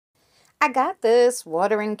I got this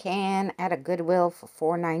watering can at a Goodwill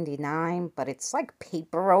for $4.99, but it's like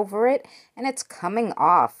paper over it and it's coming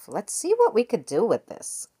off. Let's see what we could do with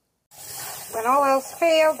this. When all else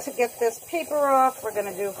failed to get this paper off, we're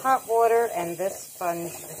going to do hot water and this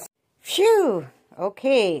sponge. Phew!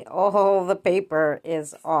 Okay, all the paper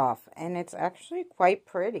is off and it's actually quite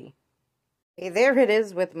pretty. Okay, there it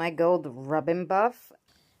is with my gold rubbing buff.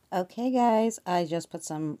 Okay guys, I just put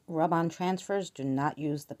some rub-on transfers. Do not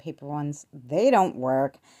use the paper ones. They don't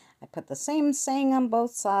work. I put the same saying on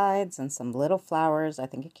both sides and some little flowers. I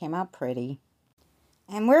think it came out pretty.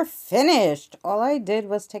 And we're finished. All I did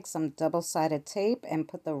was take some double-sided tape and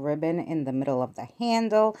put the ribbon in the middle of the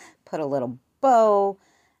handle. Put a little bow,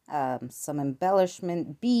 some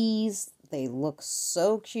embellishment bees. They look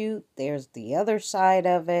so cute. There's the other side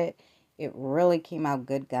of it. It really came out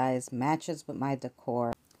good, guys. Matches with my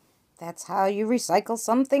decor. That's how you recycle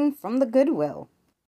something from the Goodwill.